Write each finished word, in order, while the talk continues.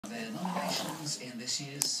their nominations in this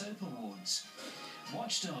year's Soap Awards.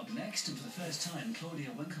 Watchdog next, and for the first time, Claudia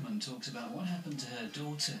Winkleman talks about what happened to her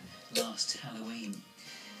daughter last Halloween.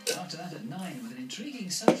 After that at 9, with an intriguing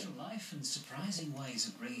social life and surprising ways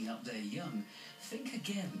of bringing up their young, think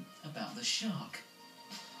again about the shark.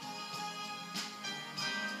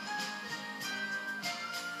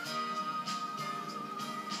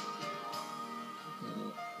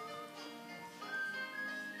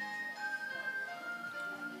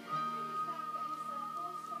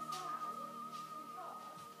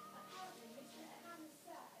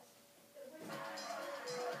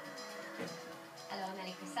 Hello, I'm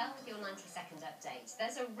Ellie Crisell with your 90-second update.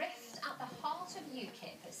 There's a rift at the heart of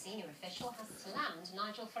UKIP. A senior official has slammed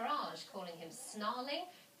Nigel Farage, calling him snarling,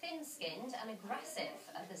 thin-skinned and aggressive.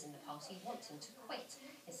 Others in the party want him to quit.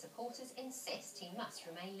 His supporters insist he must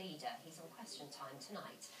remain leader. He's on Question Time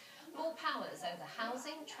tonight. More powers over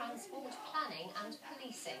housing, transport, planning and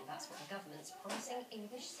policing. That's what the government's promising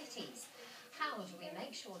English cities. How do we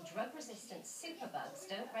make sure drug-resistant superbugs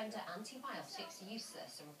don't render antibiotics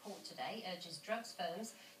useless? A report today urges drugs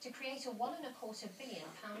firms to create a £1.25 billion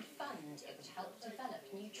fund. It would help develop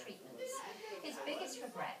new treatments. His biggest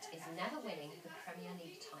regret is never winning the Premier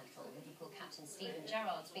League title. Liverpool captain Steven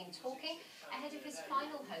Gerrard's been talking ahead of his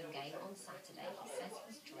final home game on Saturday. He says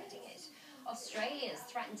he's dreading it. Australia's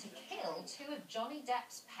threatened to kill 2 of Johnny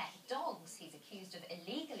Depp's pet dogs. He's accused of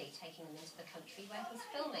illegally taking them into the country where he's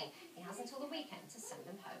filming. He has until the weekend to send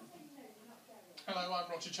them home. Hello, I'm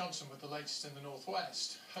Roger Johnson with the latest in the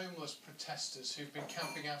Northwest. Homeless protesters who've been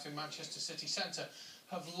camping out in Manchester city centre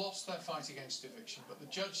have lost their fight against eviction, but the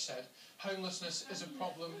judge said homelessness is a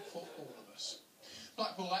problem for all of us.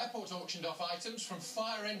 Blackpool Airport auctioned off items from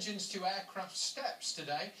fire engines to aircraft steps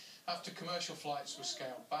today after commercial flights were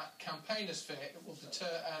scaled back. Campaigners fear it will deter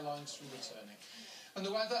airlines from returning. And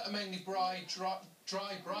the weather, a mainly dry,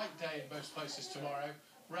 bright day in most places tomorrow.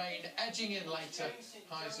 Rain edging in later,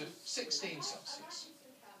 highs of 16 Celsius.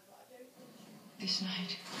 This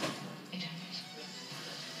night, it ends.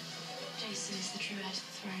 Jason is the true heir to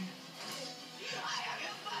the throne. I am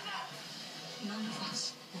your mother! None of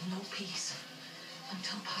us will know peace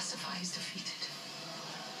until Pacify is defeated.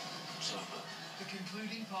 So, the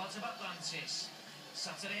concluding part of Atlantis.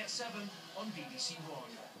 Saturday at 7 on BBC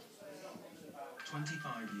One.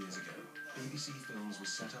 25 years ago, BBC Films was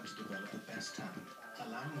set up to develop the best talent,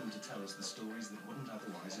 allowing them to tell us the stories that wouldn't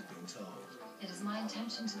otherwise have been told. It is my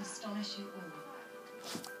intention to astonish you all.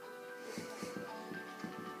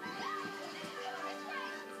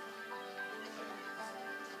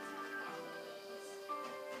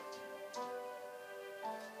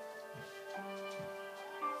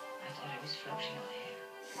 I thought I was floating on air.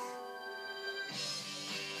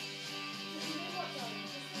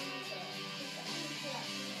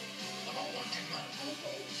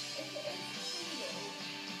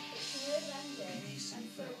 BBC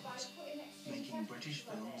Films, making British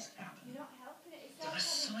films happen. There are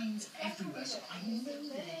signs everywhere, so I know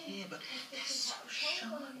they're here, but they're so shy.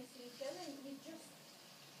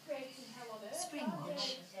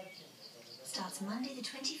 Springwatch starts Monday the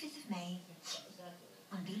 25th of May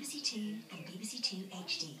on BBC Two and BBC Two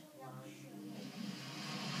HD.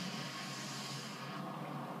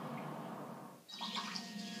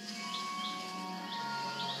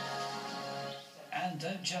 And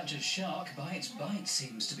don't judge a shark by its bite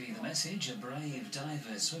seems to be the message. A brave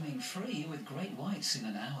diver swimming free with great whites in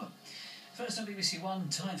an hour. First on BBC One,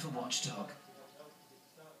 time for Watchdog.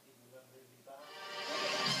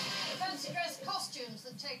 Fancy dress costumes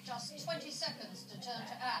that take just 20 seconds to turn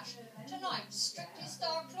to ash. Tonight, Strictly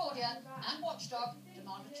star Claudia and Watchdog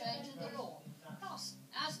demand a change in the law. Plus,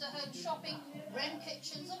 Asda home shopping, Wren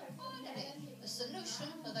kitchens, and finally, the solution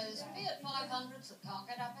for those Fiat 500s that can't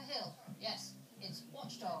get up a hill. Yes, it's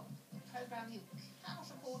Watchdog, the programme you cannot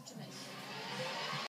afford.